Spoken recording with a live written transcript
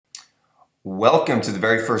Welcome to the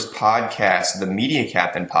very first podcast, the Media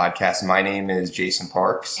Captain podcast. My name is Jason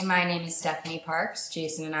Parks. And my name is Stephanie Parks.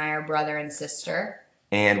 Jason and I are brother and sister.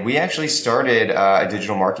 And we actually started a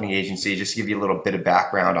digital marketing agency, just to give you a little bit of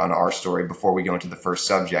background on our story before we go into the first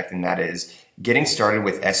subject, and that is getting started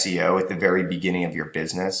with SEO at the very beginning of your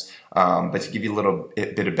business. But to give you a little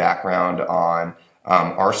bit of background on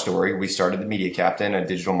our story, we started the Media Captain, a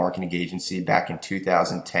digital marketing agency, back in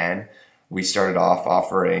 2010. We started off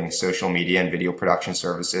offering social media and video production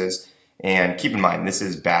services. And keep in mind, this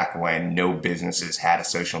is back when no businesses had a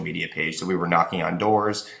social media page. So we were knocking on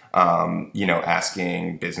doors,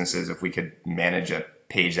 asking businesses if we could manage a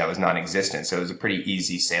page that was non-existent. So it was a pretty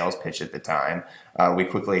easy sales pitch at the time. We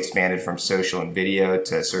quickly expanded from social and video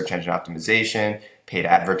to search engine optimization, paid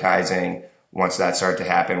advertising. Once that started to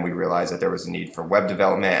happen, we realized that there was a need for web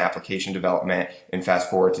development, application development, and fast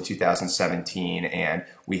forward to 2017, and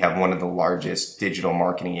we have one of the largest digital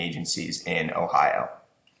marketing agencies in Ohio.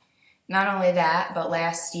 Not only that, but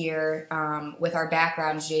last year, with our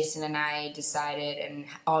backgrounds, Jason and I decided, and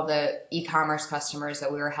all the e-commerce customers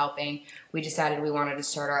that we were helping, we decided we wanted to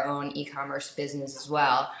start our own e-commerce business as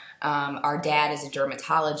well. Our dad is a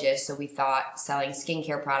dermatologist, so we thought selling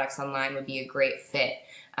skincare products online would be a great fit.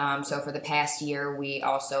 So for the past year, we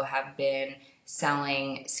also have been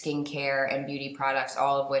selling skincare and beauty products,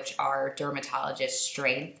 all of which are dermatologist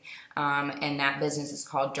strength, and that business is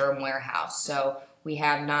called Derm Warehouse. So we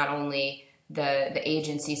have not only the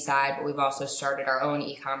agency side, but we've also started our own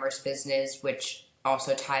e-commerce business, which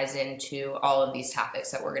also ties into all of these topics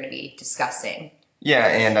that we're going to be discussing. Yeah,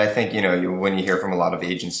 and I think when you hear from a lot of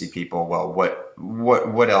agency people, well,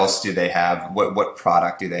 what else do they have? What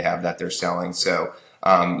product do they have that they're selling? So,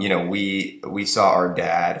 we saw our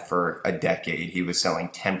dad for a decade. He was selling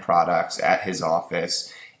 10 products at his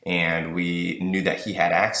office, and we knew that he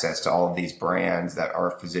had access to all of these brands that are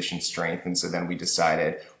physician strength. And so then we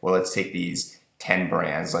decided, well, let's take these 10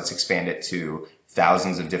 brands, let's expand it to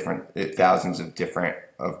thousands of different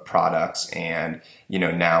of products, and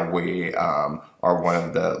now we are one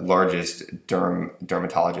of the largest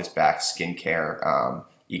dermatologist-backed skincare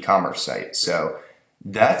e-commerce sites. So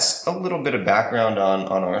that's a little bit of background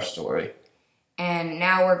on our story. And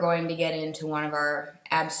now we're going to get into one of our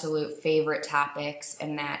absolute favorite topics,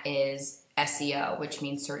 and that is SEO, which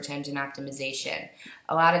means search engine optimization.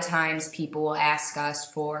 A lot of times people will ask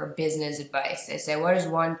us for business advice. They say, what is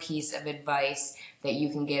one piece of advice that you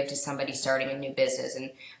can give to somebody starting a new business? And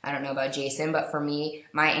I don't know about Jason, but for me,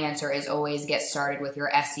 my answer is always get started with your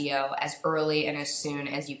SEO as early and as soon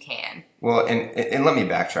as you can. Well, and let me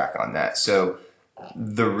backtrack on that. So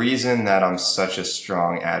the reason that I'm such a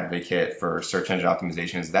strong advocate for search engine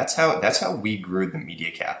optimization is that's how we grew the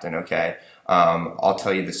Media Captain. Okay, I'll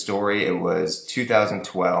tell you the story. It was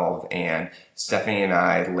 2012, and Stephanie and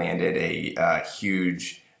I landed a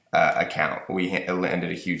huge account. We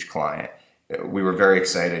landed a huge client. We were very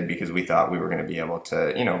excited because we thought we were going to be able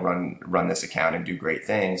to, run this account and do great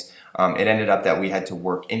things. It ended up that we had to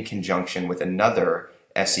work in conjunction with another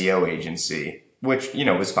SEO agency, which,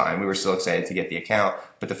 was fine. We were still excited to get the account.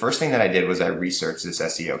 But the first thing that I did was I researched this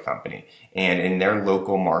SEO company. And in their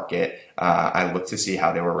local market, I looked to see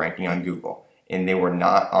how they were ranking on Google. And they were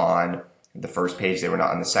not on the first page. They were not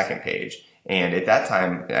on the second page. And at that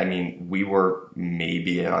time, we were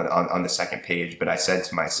maybe on the second page. But I said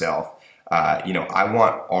to myself, I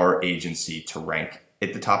want our agency to rank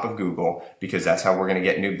at the top of Google, because that's how we're going to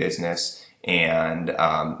get new business. And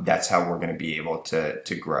that's how we're going to be able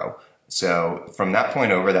to grow. So from that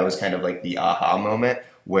point over, that was kind of like the aha moment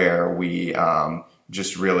where we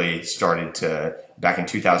just really started to, back in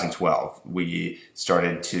 2012, we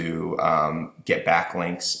started to get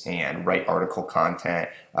backlinks and write article content.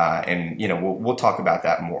 And we'll talk about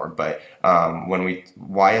that more. But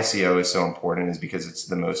why SEO is so important is because it's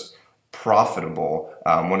the most profitable,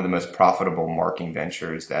 one of the most profitable marketing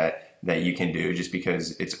ventures that you can do, just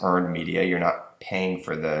because it's earned media. You're not paying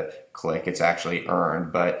for the click; it's actually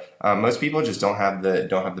earned. But most people just don't have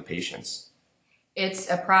the patience. It's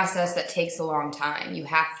a process that takes a long time. You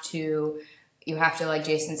have to, like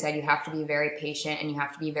Jason said, you have to be very patient and you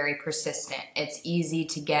have to be very persistent. It's easy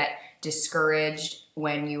to get discouraged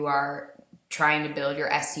when you are trying to build your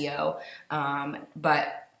SEO,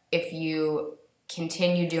 but if you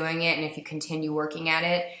continue doing it and if you continue working at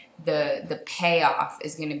it, the payoff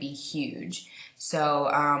is going to be huge. So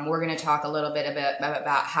we're going to talk a little bit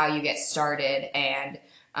about how you get started and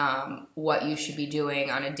what you should be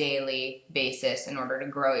doing on a daily basis in order to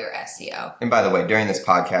grow your SEO. And by the way, during this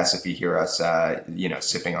podcast, if you hear us,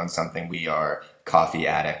 sipping on something, we are coffee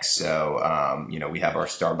addicts. So, we have our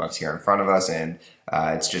Starbucks here in front of us, and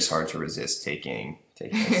it's just hard to resist taking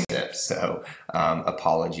taking a sip. So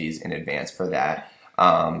apologies in advance for that.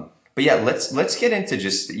 But yeah, let's get into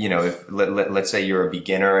just, if let's say you're a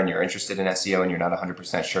beginner and you're interested in SEO and you're not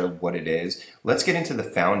 100% sure what it is, let's get into the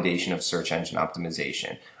foundation of search engine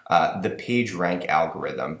optimization. The PageRank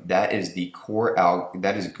algorithm, that is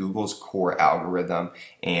that is Google's core algorithm,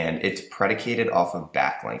 and it's predicated off of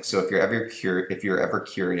backlinks. So if you're ever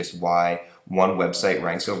curious why one website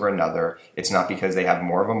ranks over another, it's not because they have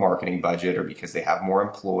more of a marketing budget or because they have more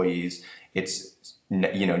employees. It's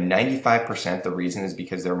 95% the reason is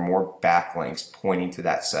because there are more backlinks pointing to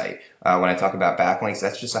that site. When I talk about backlinks,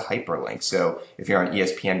 that's just a hyperlink. So if you're on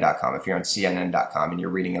ESPN.com, if you're on CNN.com and you're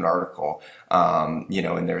reading an article,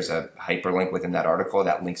 and there's a hyperlink within that article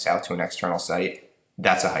that links out to an external site,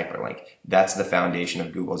 that's a hyperlink. That's the foundation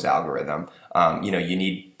of Google's algorithm. You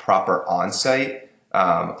need proper on-site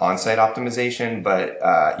optimization, but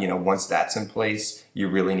once that's in place, you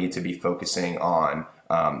really need to be focusing on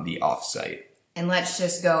the off-site. And let's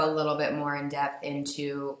just go a little bit more in depth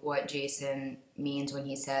into what Jason means when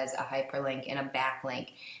he says a hyperlink and a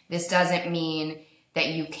backlink. This doesn't mean that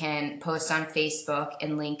you can post on Facebook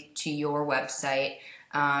and link to your website.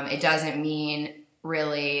 It doesn't mean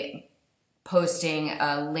really posting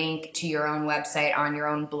a link to your own website on your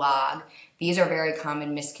own blog. These are very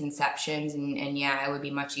common misconceptions, and yeah, it would be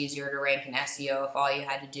much easier to rank in SEO if all you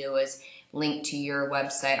had to do was link to your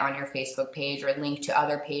website on your Facebook page or link to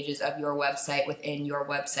other pages of your website within your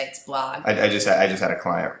website's blog. I just had a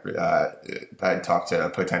client, I talked to a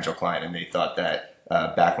potential client, and they thought that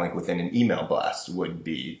backlink within an email blast would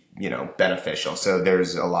be, beneficial. So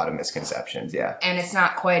there's a lot of misconceptions, yeah. And it's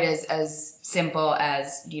not quite as simple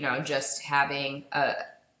as, just having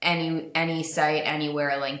any site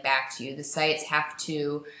anywhere link back to you. The sites have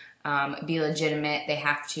to be legitimate. They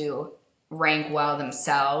have to rank well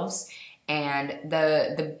themselves. And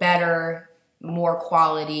the better, more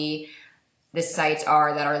quality the sites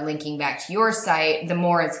are that are linking back to your site, the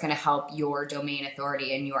more it's going to help your domain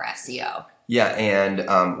authority and your SEO. Yeah, and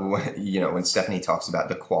when Stephanie talks about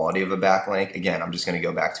the quality of a backlink, again, I'm just going to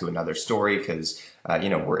go back to another story because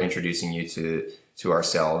we're introducing you to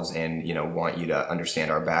ourselves and want you to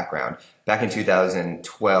understand our background. Back in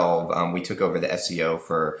 2012, we took over the SEO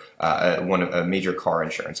for a major car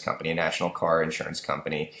insurance company, a national car insurance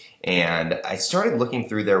company, and I started looking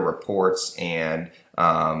through their reports and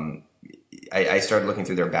I started looking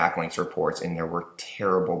through their backlinks reports, and there were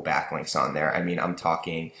terrible backlinks on there. I mean, I'm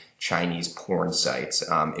talking Chinese porn sites.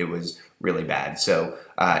 It was really bad. So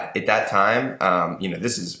at that time,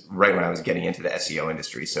 this is right when I was getting into the SEO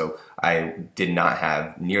industry. So I did not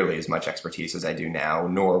have nearly as much expertise as I do now,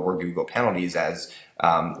 nor were Google penalties as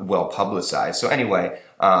well publicized. So anyway,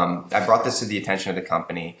 I brought this to the attention of the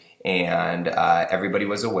company, and everybody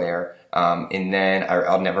was aware. And then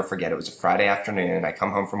I'll never forget, it was a Friday afternoon. I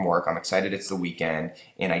come home from work. I'm excited it's the weekend,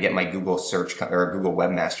 and I get my Google search or Google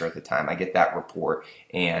Webmaster at the time. I get that report,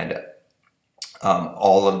 and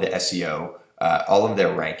all of the SEO, all of their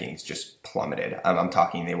rankings just plummeted. I'm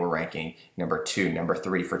talking they were ranking number 2, number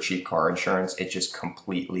 3 for cheap car insurance. It just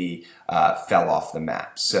completely fell off the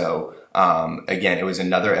map. So again, it was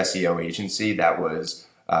another SEO agency that was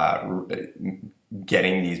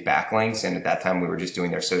getting these backlinks, and at that time we were just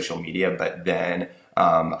doing their social media. But then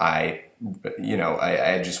I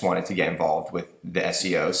just wanted to get involved with the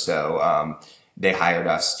SEO, so they hired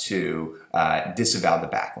us to disavow the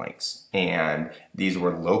backlinks, and these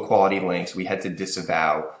were low quality links. We had to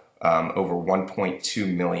disavow over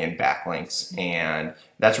 1.2 million backlinks, and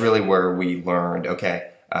that's really where we learned, okay,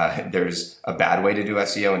 there's a bad way to do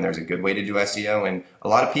SEO and there's a good way to do SEO. And a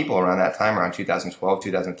lot of people around that time, around 2012,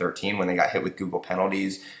 2013, when they got hit with Google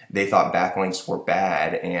penalties, they thought backlinks were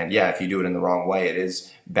bad. And yeah, if you do it in the wrong way, it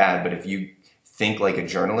is bad. But if you think like a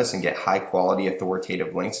journalist and get high quality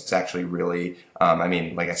authoritative links, it's actually really,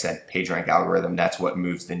 like I said, PageRank algorithm, that's what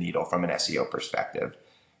moves the needle from an SEO perspective.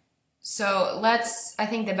 So I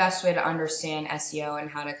think the best way to understand SEO and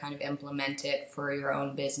how to kind of implement it for your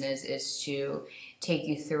own business is to take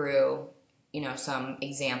you through, some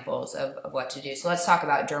examples of what to do. So let's talk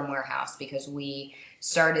about Derm Warehouse, because we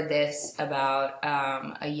started this about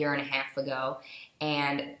a year and a half ago,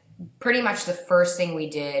 and pretty much the first thing we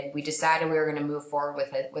did, we decided we were going to move forward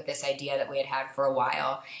with this idea that we had had for a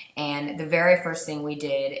while. And the very first thing we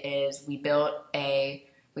did is we got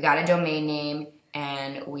a domain name,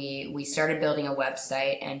 and we started building a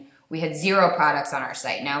website, and we had 0 products on our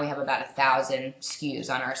site. Now we have about 1,000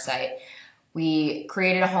 SKUs on our site. We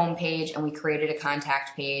created a homepage and we created a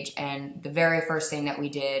contact page, and the very first thing that we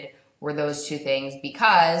did were those 2 things,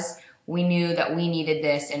 because we knew that we needed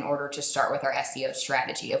this in order to start with our SEO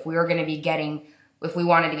strategy. If we were going to be getting if we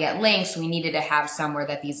wanted to get links, we needed to have somewhere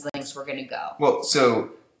that these links were going to go. Well,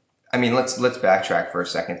 so I mean, let's backtrack for a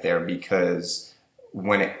second there, because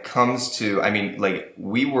when it comes to, I mean, like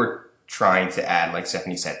we were trying to add, like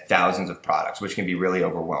Stephanie said, thousands of products, which can be really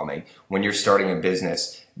overwhelming. When you're starting a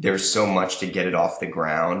business, there's so much to get it off the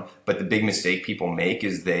ground. But the big mistake people make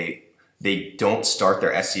is they don't start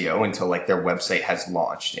their SEO until like their website has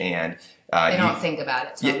launched, and They don't think about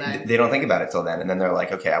it till then. they don't think about it till then, and then they're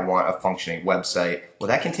like, okay, I want a functioning website. Well,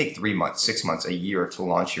 that can take 3 months, 6 months, a year to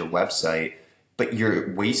launch your website, but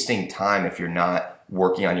you're wasting time if you're not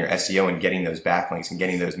working on your SEO and getting those backlinks and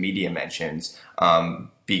getting those media mentions,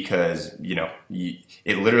 because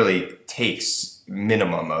it literally takes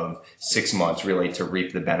minimum of 6 months really to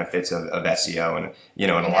reap the benefits of SEO, and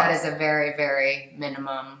and a lot. That is a very, very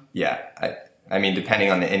minimum. Yeah, I mean, depending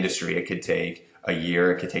on the industry, it could take a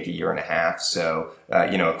year, it could take a year and a half. So,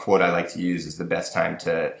 a quote I like to use is the best time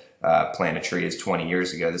to plant a tree is 20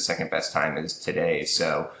 years ago. The second best time is today.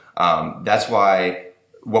 So that's why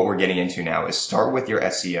what we're getting into now is start with your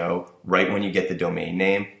SEO right when you get the domain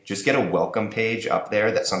name. Just get a welcome page up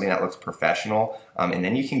there. That's something that looks professional. And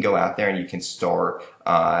then you can go out there and you can start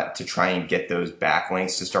to try and get those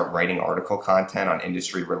backlinks to start writing article content on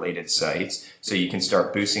industry related sites. So you can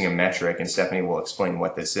start boosting a metric, and Stephanie will explain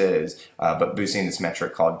what this is, but boosting this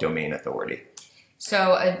metric called domain authority.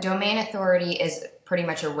 So a domain authority is pretty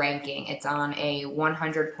much a ranking. It's on a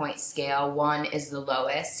 100-point scale. 1 is the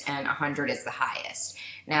lowest and 100 is the highest.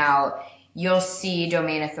 Now, you'll see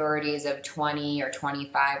domain authorities of 20 or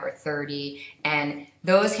 25 or 30, and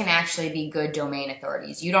those can actually be good domain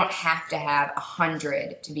authorities. You don't have to have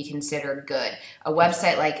 100 to be considered good. A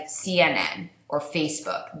website like CNN or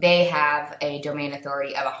Facebook, they have a domain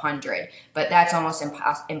authority of 100, but that's almost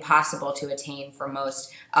impossible to attain for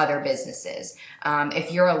most other businesses.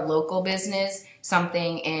 If you're a local business,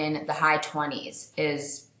 something in the high 20s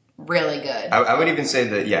is really good. I would even say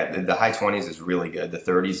that, yeah, the high 20s is really good. The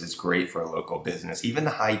 30s is great for a local business. Even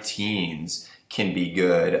the high teens can be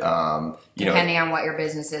good. Depending on what your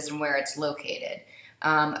business is and where it's located.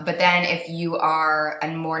 But then if you are a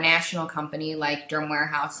more national company like Derm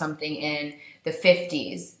Warehouse, something in the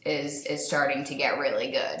 50s is starting to get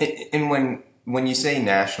really good. And when you say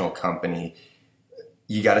national company,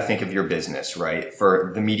 you got to think of your business, right?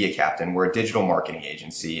 For the Media Captain, we're a digital marketing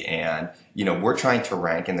agency, and we're trying to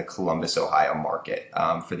rank in the Columbus, Ohio market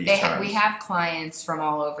for these terms. We have clients from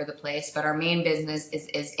all over the place, but our main business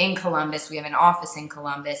is in Columbus. We have an office in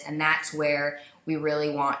Columbus, and that's where we really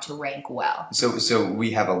want to rank well. So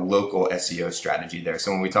we have a local SEO strategy there.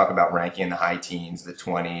 So when we talk about ranking in the high teens, the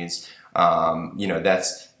 20s,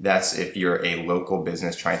 that's if you're a local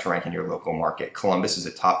business trying to rank in your local market. Columbus is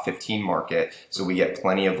a top 15 market, so we get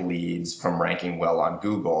plenty of leads from ranking well on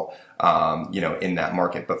Google, in that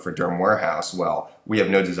market. But for Derm Warehouse, well, we have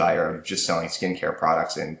no desire of just selling skincare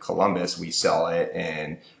products in Columbus. We sell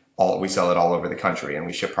it all over the country, and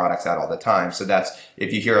we ship products out all the time. So that's,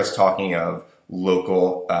 if you hear us talking of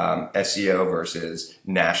local SEO versus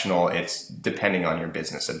national, it's depending on your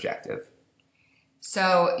business objective.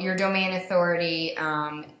 So your domain authority,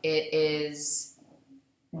 it is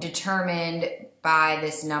determined by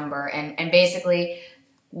this number, and basically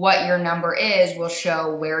what your number is will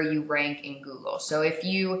show where you rank in Google. So if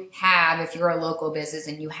you're a local business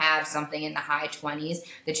and you have something in the high 20s,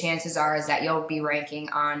 the chances are is that you'll be ranking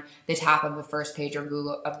on the top of the first page of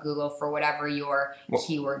Google for whatever your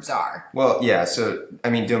keywords are. Well, yeah. So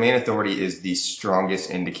I mean, domain authority is the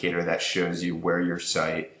strongest indicator that shows you where your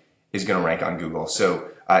site is going to rank on Google. So,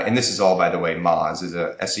 and this is all, by the way, Moz is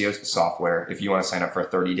a SEO software. If you want to sign up for a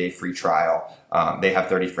 30-day free trial, they have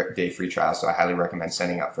 30-day free trials, so I highly recommend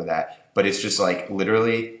signing up for that. But it's just like,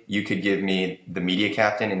 literally, you could give me the Media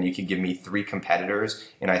Captain and you could give me 3 competitors,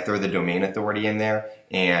 and I throw the domain authority in there,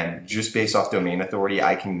 and just based off domain authority,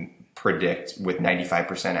 I can predict with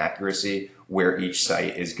 95% accuracy where each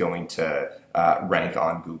site is going to rank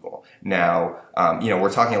on Google. Now,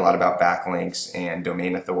 we're talking a lot about backlinks and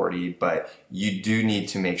domain authority, but you do need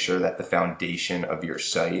to make sure that the foundation of your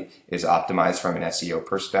site is optimized from an SEO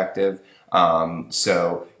perspective.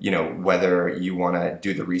 So, whether you want to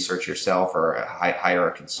do the research yourself or hire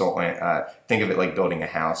a consultant, think of it like building a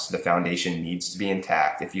house. The foundation needs to be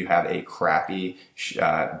intact. If you have a crappy,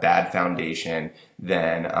 bad foundation,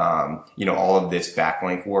 then, all of this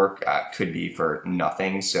backlink work could be for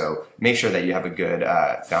nothing. So make sure that you have a good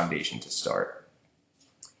foundation to start.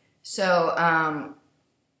 So,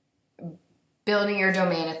 building your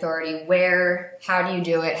domain authority, how do you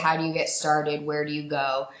do it? How do you get started? Where do you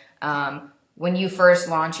go? When you first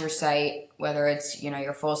launch your site, whether it's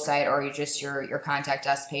your full site or just your contact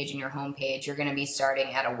us page and your home page, you're going to be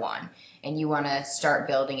starting at a 1. and you want to start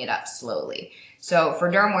building it up slowly. So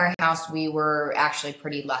for Derm Warehouse, we were actually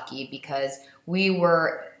pretty lucky because we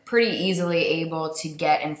were pretty easily able to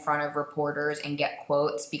get in front of reporters and get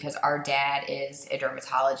quotes because our dad is a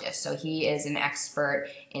dermatologist. So he is an expert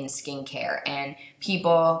in skincare, and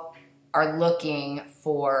people are looking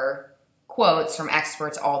for quotes from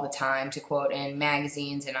experts all the time to quote in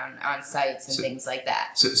magazines and on sites and things like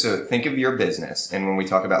that. So think of your business, and when we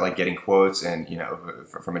talk about like getting quotes and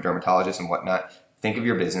from a dermatologist and whatnot, think of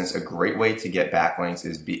your business. A great way to get backlinks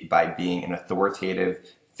is by being an authoritative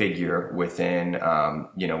figure within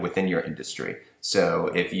within your industry. So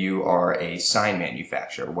if you are a sign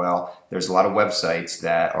manufacturer, well, there's a lot of websites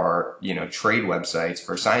that are trade websites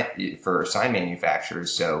for sign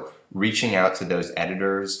manufacturers. So reaching out to those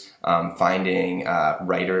editors, finding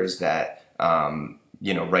writers that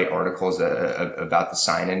write articles about the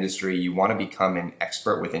sign industry. You want to become an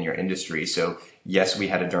expert within your industry. So yes, we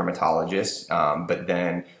had a dermatologist, but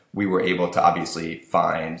then we were able to obviously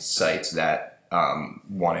find sites that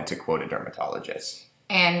wanted to quote a dermatologist.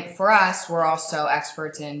 And for us, we're also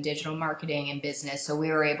experts in digital marketing and business, so we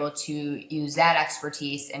were able to use that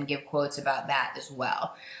expertise and give quotes about that as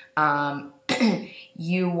well.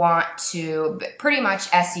 You want to, pretty much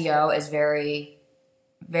SEO is very,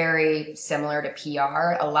 very similar to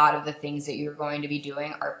PR. A lot of the things that you're going to be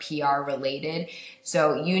doing are PR related.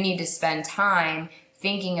 So you need to spend time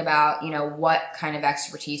thinking about, what kind of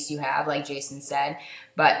expertise you have, like Jason said,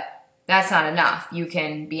 but that's not enough. You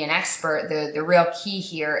can be an expert. The real key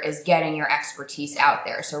here is getting your expertise out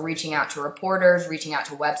there. So reaching out to reporters, reaching out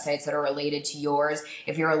to websites that are related to yours.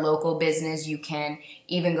 If you're a local business, you can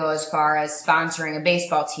even go as far as sponsoring a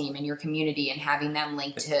baseball team in your community and having them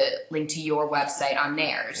link to your website on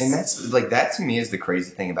theirs. And that's like, that to me is the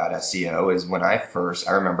crazy thing about SEO is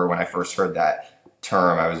I remember when I first heard that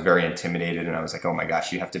term, I was very intimidated and I was like, oh my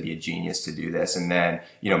gosh, you have to be a genius to do this. And then,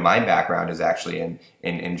 my background is actually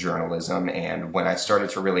in journalism. And when I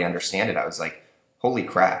started to really understand it, I was like, holy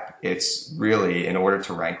crap, it's really, in order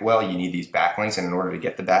to rank well, you need these backlinks. And in order to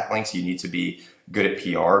get the backlinks, you need to be good at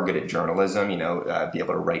PR, good at journalism, be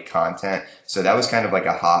able to write content. So that was kind of like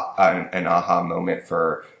an aha moment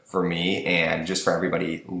for me and just for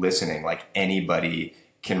everybody listening. Like anybody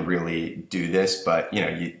can really do this, but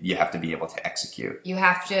you have to be able to execute. You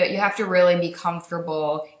have to really be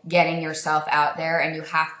comfortable getting yourself out there, and you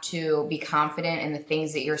have to be confident in the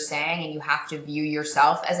things that you're saying, and you have to view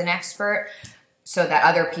yourself as an expert so that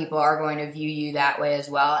other people are going to view you that way as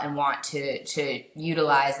well and want to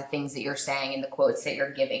utilize the things that you're saying and the quotes that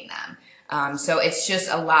you're giving them. So it's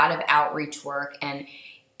just a lot of outreach work, and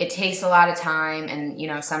it takes a lot of time,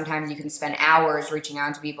 and sometimes you can spend hours reaching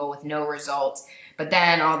out to people with no results. But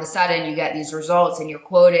then all of a sudden you get these results and you're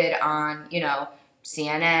quoted on,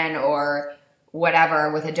 CNN or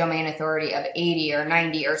whatever with a domain authority of 80 or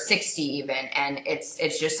 90 or 60 even. And it's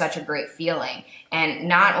just such a great feeling. And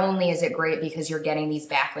not only is it great because you're getting these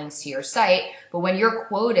backlinks to your site, but when you're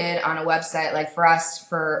quoted on a website, like for us,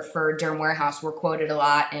 for Derm Warehouse, we're quoted a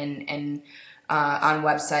lot on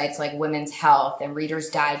websites like Women's Health and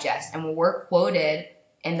Reader's Digest. And when we're quoted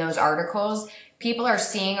in those articles, people are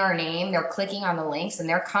seeing our name, they're clicking on the links, and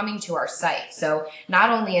they're coming to our site. So not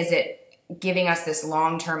only is it giving us this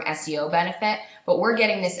long-term SEO benefit, but we're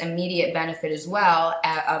getting this immediate benefit as well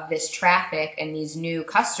of this traffic and these new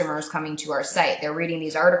customers coming to our site. They're reading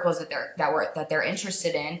these articles that they're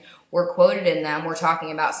interested in. We're quoted in them. We're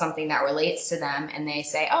talking about something that relates to them, and they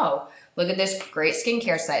say, "Oh, look at this great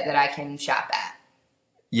skincare site that I can shop at."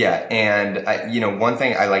 Yeah, and one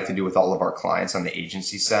thing I like to do with all of our clients on the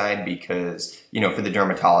agency side, because for the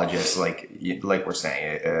dermatologist, like we're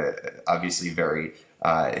saying, obviously very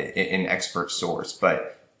an expert source,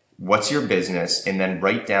 but what's your business, and then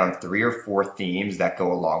write down 3 or 4 themes that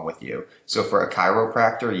go along with you. So for a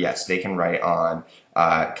chiropractor, yes, they can write on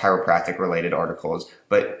chiropractic related articles,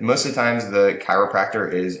 but most of the times the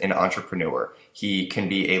chiropractor is an entrepreneur. He can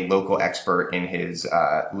be a local expert in his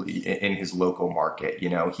local market.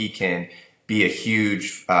 He can be a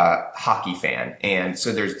huge hockey fan, and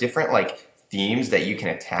so there's different themes that you can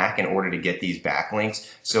attack in order to get these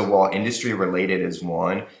backlinks. So while industry related is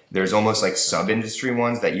one, there's almost like sub-industry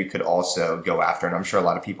ones that you could also go after. And I'm sure a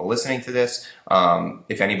lot of people listening to this,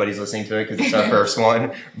 if anybody's listening to it, because it's our first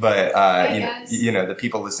one, but the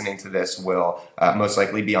people listening to this will most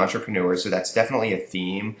likely be entrepreneurs. So that's definitely a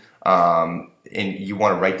theme. And you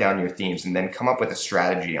want to write down your themes and then come up with a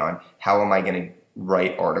strategy on how am I going to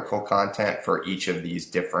write article content for each of these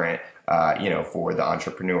different for the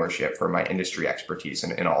entrepreneurship, for my industry expertise,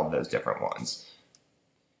 and all of those different ones.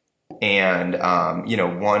 And,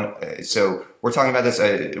 so we're talking about this,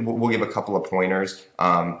 we'll give a couple of pointers.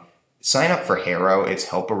 sign up for Haro. It's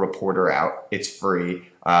Help a Reporter Out. It's free.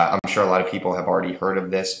 I'm sure a lot of people have already heard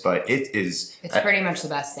of this, but it is. It's pretty much the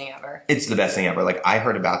best thing ever. It's the best thing ever. Like, I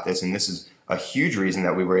heard about this, and this is a huge reason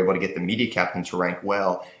that we were able to get the media captain to rank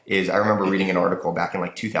well. Is I remember reading an article back in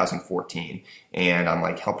like 2014, and I'm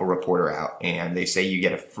like, Help a Reporter Out, and they say you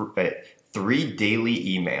get a 3 daily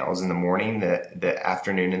emails in the morning, the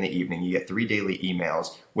afternoon, and the evening. You get 3 daily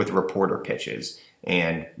emails with reporter pitches,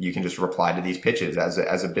 and you can just reply to these pitches as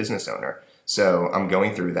a business owner. So I'm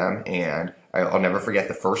going through them, and I'll never forget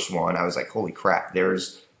the first one. I was like, holy crap,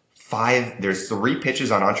 there's 3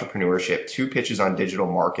 pitches on entrepreneurship, 2 pitches on digital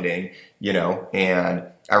marketing, and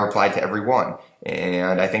I replied to every one.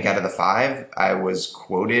 And I think out of the 5, I was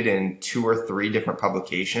quoted in 2 or 3 different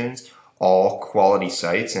publications, all quality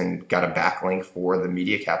sites, and got a backlink for the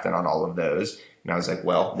media captain on all of those. And I was like,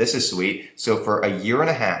 well, this is sweet. So for a year and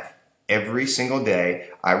a half, every single day,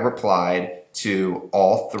 I replied to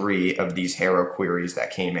all 3 of these Haro queries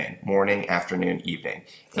that came in: morning, afternoon, evening.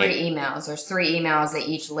 3 emails. There's 3 emails that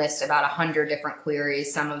each list about 100 different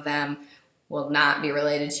queries. Some of them will not be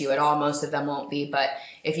related to you at all. Most of them won't be. But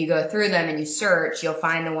if you go through them and you search, you'll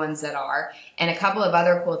find the ones that are. And a couple of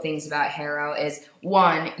other cool things about Haro is,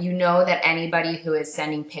 one, you know that anybody who is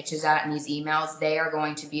sending pitches out in these emails, they are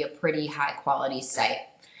going to be a pretty high quality site.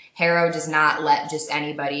 Haro does not let just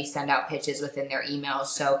anybody send out pitches within their emails,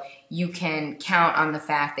 so you can count on the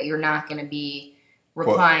fact that you're not going to be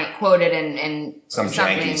quoted in some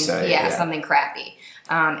janky site, something crappy.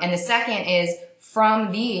 And the second is,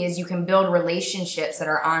 from these, you can build relationships that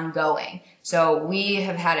are ongoing. So we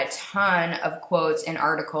have had a ton of quotes and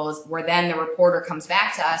articles where then the reporter comes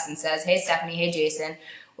back to us and says, hey, Stephanie, hey, Jason,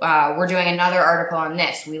 we're doing another article on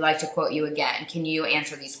this. We like to quote you again. Can you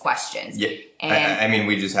answer these questions? Yeah, I mean,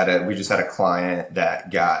 we just had a client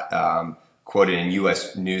that got quoted in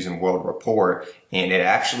U.S. News and World Report, and it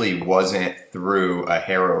actually wasn't through a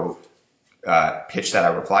Haro pitch that I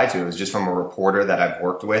replied to. It was just from a reporter that I've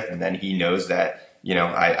worked with, and then he knows that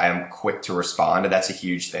I am quick to respond. And that's a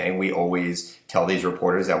huge thing. We always tell these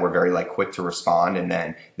reporters that we're very quick to respond, and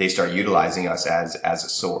then they start utilizing us as a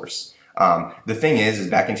source. The thing is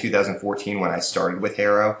back in 2014 when I started with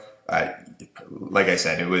Haro, like I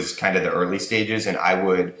said, it was kind of the early stages, and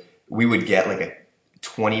we would get like a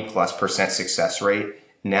 20+% success rate.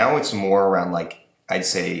 Now it's more around I'd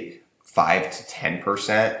say 5 to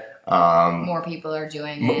 10%. More people are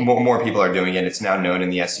doing it. More people are doing it. It's now known in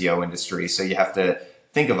the SEO industry. So you have to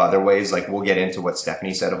think of other ways. Like, we'll get into what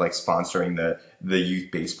Stephanie said of sponsoring the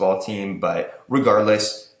youth baseball team. But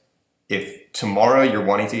regardless, if tomorrow you're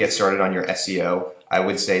wanting to get started on your SEO, I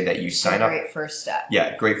would say that you sign up. Great first step.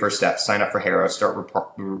 Yeah, great first step. Sign up for Haro. Start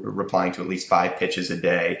replying to at least 5 pitches a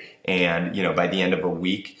day. And, by the end of a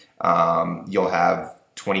week, you'll have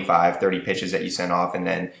 25, 30 pitches that you send off, and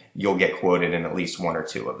then you'll get quoted in at least 1 or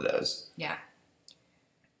 2 of those. Yeah.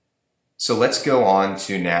 So let's go on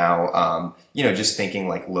to now, just thinking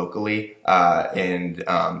locally and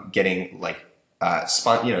getting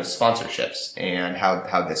sponsorships and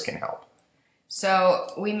how this can help. So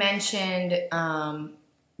we mentioned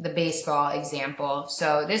the baseball example.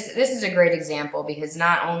 So this is a great example because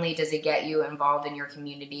not only does it get you involved in your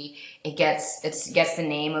community, it gets the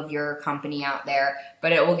name of your company out there,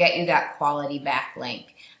 but it will get you that quality backlink.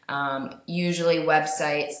 Usually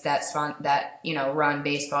websites that run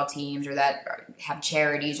baseball teams or that have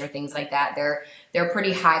charities or things like that, they're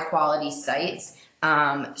pretty high quality sites.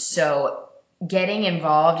 So getting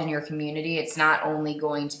involved in your community, it's not only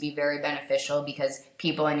going to be very beneficial because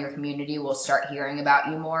people in your community will start hearing about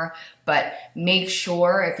you more, but make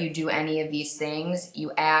sure if you do any of these things,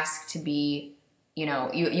 you ask to be, you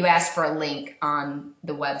ask for a link on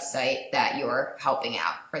the website that you're helping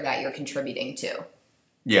out or that you're contributing to.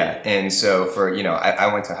 Yeah, and so for,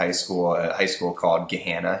 I went to a high school called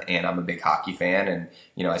Gahanna, and I'm a big hockey fan, and,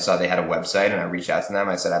 I saw they had a website, and I reached out to them.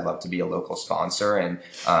 I said I'd love to be a local sponsor, and,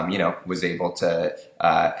 was able to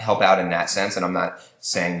help out in that sense. And I'm not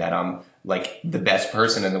saying that I'm the best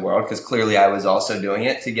person in the world, because clearly I was also doing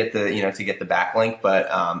it to get the backlink. But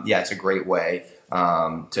yeah, it's a great way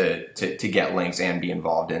to get links and be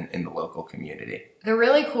involved in the local community. The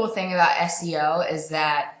really cool thing about SEO is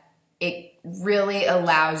that it really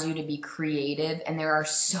allows you to be creative, and there are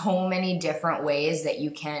so many different ways that you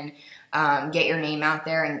can get your name out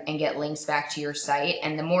there and get links back to your site.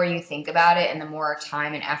 And the more you think about it and the more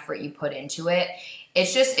time and effort you put into it,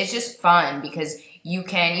 it's just fun because you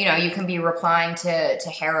can be replying to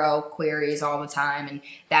Haro queries all the time, and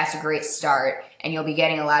that's a great start, and you'll be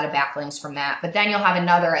getting a lot of backlinks from that. But then you'll have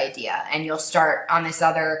another idea and you'll start on this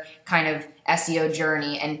other kind of SEO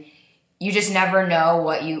journey, and you just never know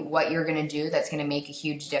what you're going to do that's going to make a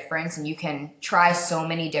huge difference, and you can try so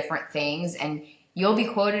many different things and you'll be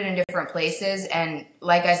quoted in different places. And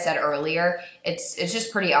like I said earlier, it's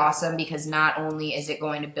just pretty awesome because not only is it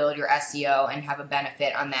going to build your SEO and have a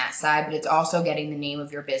benefit on that side, but it's also getting the name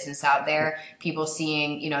of your business out there, people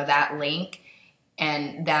seeing, that link,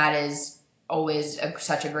 and that is always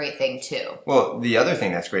such a great thing too. Well, the other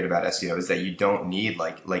thing that's great about SEO is that you don't need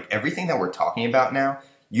like everything that we're talking about now.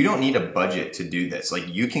 You don't need a budget to do this. Like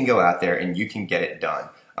you can go out there and you can get it done.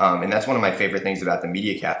 And that's one of my favorite things about the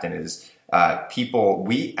Media Captain is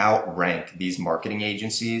we outrank these marketing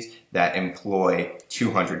agencies that employ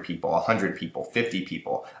 200 people, 100 people, 50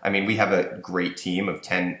 people. I mean, we have a great team of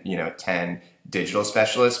 10 digital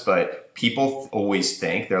specialists, but people always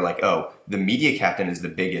think they're like, oh, the Media Captain is the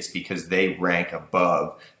biggest because they rank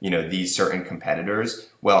above, these certain competitors.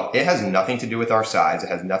 Well, it has nothing to do with our size. It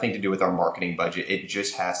has nothing to do with our marketing budget. It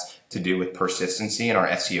just has to do with persistency in our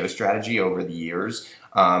SEO strategy over the years.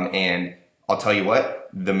 And I'll tell you what,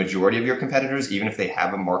 the majority of your competitors, even if they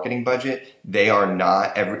have a marketing budget, they are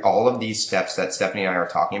not all of these steps that Stephanie and I are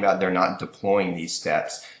talking about, they're not deploying these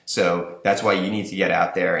steps. So that's why you need to get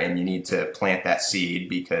out there and you need to plant that seed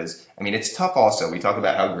because, it's tough also. We talk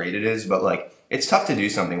about how great it is, but it's tough to do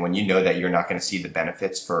something when you know that you're not going to see the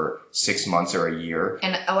benefits for 6 months or a year.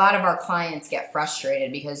 And a lot of our clients get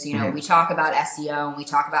frustrated because, we talk about SEO and we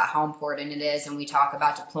talk about how important it is and we talk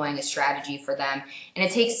about deploying a strategy for them. And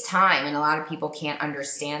it takes time, and a lot of people can't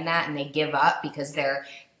understand that and they give up because they're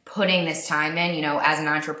putting this time in. As an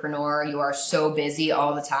entrepreneur, you are so busy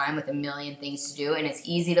all the time with a million things to do, and it's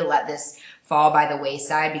easy to let this fall by the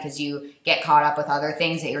wayside because you get caught up with other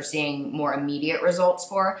things that you're seeing more immediate results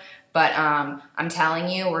for. But I'm telling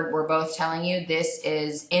you, we're both telling you, this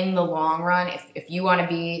is in the long run. If you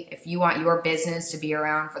want your business to be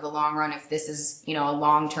around for the long run, if this is, a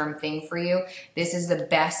long-term thing for you, this is the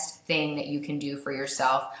best thing that you can do for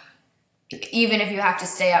yourself. Even if you have to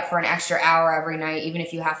stay up for an extra hour every night, even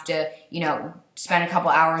if you have to, spend a couple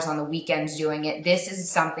hours on the weekends doing it, this is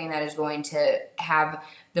something that is going to have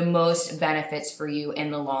the most benefits for you in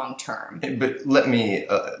the long term. But let me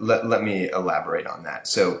elaborate on that.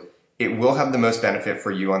 So it will have the most benefit for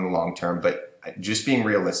you on the long term, but just being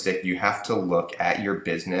realistic, you have to look at your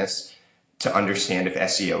business to understand if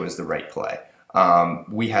SEO is the right play.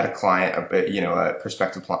 We had a client, a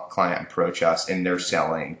prospective client approach us, and they're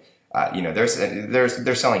selling.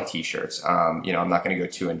 They're selling T-shirts. I'm not going to go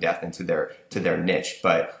too in depth into their niche,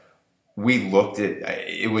 but we looked at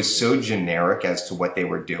it was so generic as to what they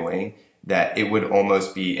were doing that it would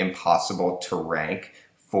almost be impossible to rank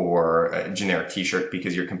for a generic T-shirt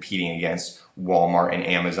because you're competing against Walmart and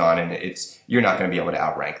Amazon, and you're not going to be able to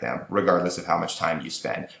outrank them regardless of how much time you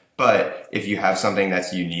spend. But if you have something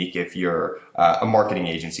that's unique, if you're a marketing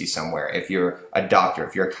agency somewhere, if you're a doctor,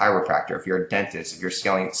 if you're a chiropractor, if you're a dentist, if you're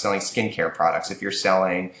selling skincare products, if you're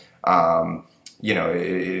selling,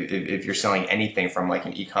 if you're selling anything from like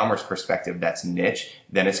an e-commerce perspective that's niche,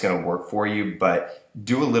 then it's going to work for you. But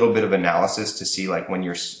do a little bit of analysis to see like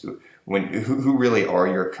who really are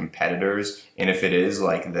your competitors, and if it is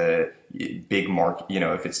like the big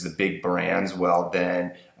if it's the big brands, well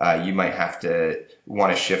then you might have to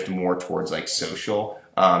want to shift more towards like social.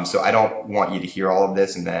 So I don't want you to hear all of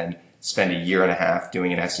this and then spend a year and a half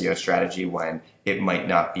doing an SEO strategy when it might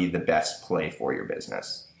not be the best play for your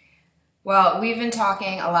business. Well, we've been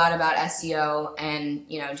talking a lot about SEO, and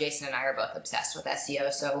Jason and I are both obsessed with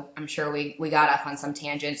SEO, so I'm sure we got off on some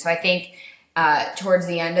tangent. So I think towards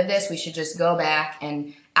the end of this, we should just go back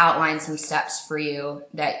and outline some steps for you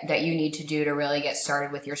that you need to do to really get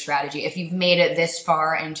started with your strategy. If you've made it this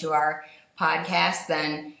far into our podcast,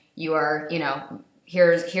 then you are,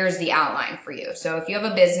 here's the outline for you. So if you have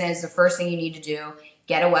a business, the first thing you need to do,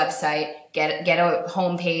 get a website, get a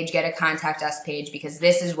homepage, get a contact us page, because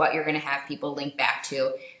this is what you're going to have people link back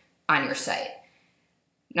to on your site.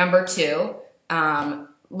 Number 2, go to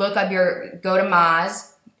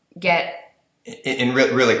Moz, And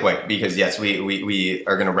really quick, because yes, we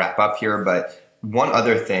are going to wrap up here, but one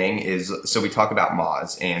other thing is, so we talk about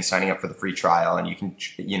Moz and signing up for the free trial, and you can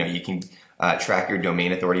track your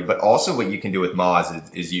domain authority, but also what you can do with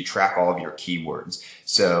Moz is you track all of your keywords.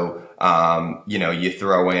 So, you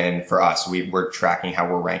throw in, for us, we're tracking how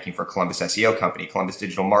we're ranking for Columbus SEO Company, Columbus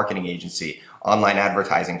Digital Marketing Agency, Online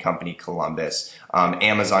Advertising Company, Columbus,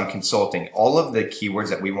 Amazon Consulting, all of the keywords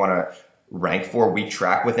that we want to rank for, we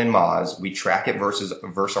track within Moz, we track it versus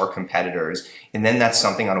our competitors. And then that's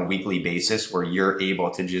something on a weekly basis where you're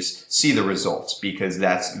able to just see the results, because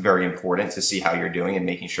that's very important to see how you're doing and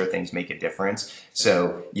making sure things make a difference.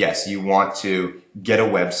 So yes, you want to get a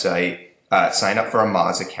website, sign up for a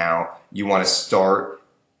Moz account. You want to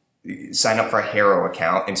sign up for a Haro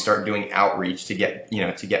account and start doing outreach to get,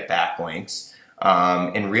 to get backlinks.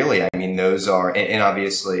 And really, I mean, those are, and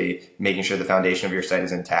obviously making sure the foundation of your site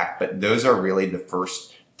is intact, but those are really the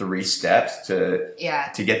first 3 steps to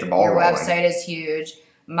get the ball rolling. Your website is huge.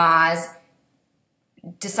 Moz,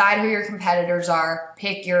 decide who your competitors are,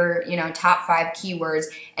 pick your, top 5 keywords,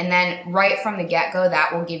 and then right from the get-go,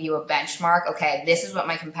 that will give you a benchmark. Okay, this is what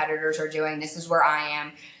my competitors are doing. This is where I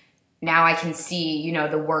am. Now I can see,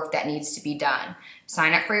 the work that needs to be done.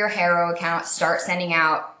 Sign up for your Haro account. Start sending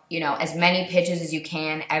out, as many pitches as you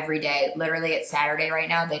can every day. Literally, it's Saturday right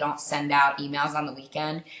now. They don't send out emails on the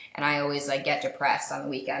weekend, and I always get depressed on the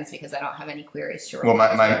weekends because I don't have any queries to reply.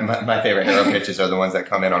 Well, my favorite Haro pitches are the ones that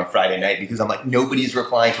come in on Friday night because I'm like, nobody's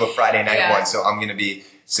replying to a Friday night one, so I'm going to be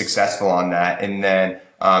successful on that. And then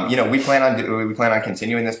we plan on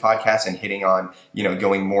continuing this podcast and hitting on,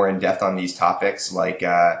 going more in depth on these topics, like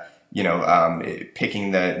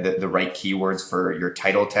picking the right keywords for your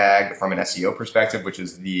title tag from an SEO perspective, which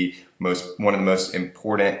is one of the most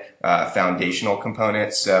important foundational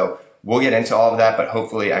components. So we'll get into all of that, but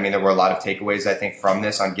hopefully, I mean, there were a lot of takeaways, I think, from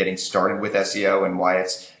this on getting started with SEO and why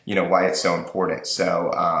it's so important.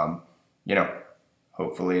 So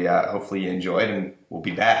hopefully you enjoyed, and we'll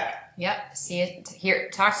be back. Yep. See you here.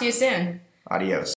 Talk to you soon. Adios.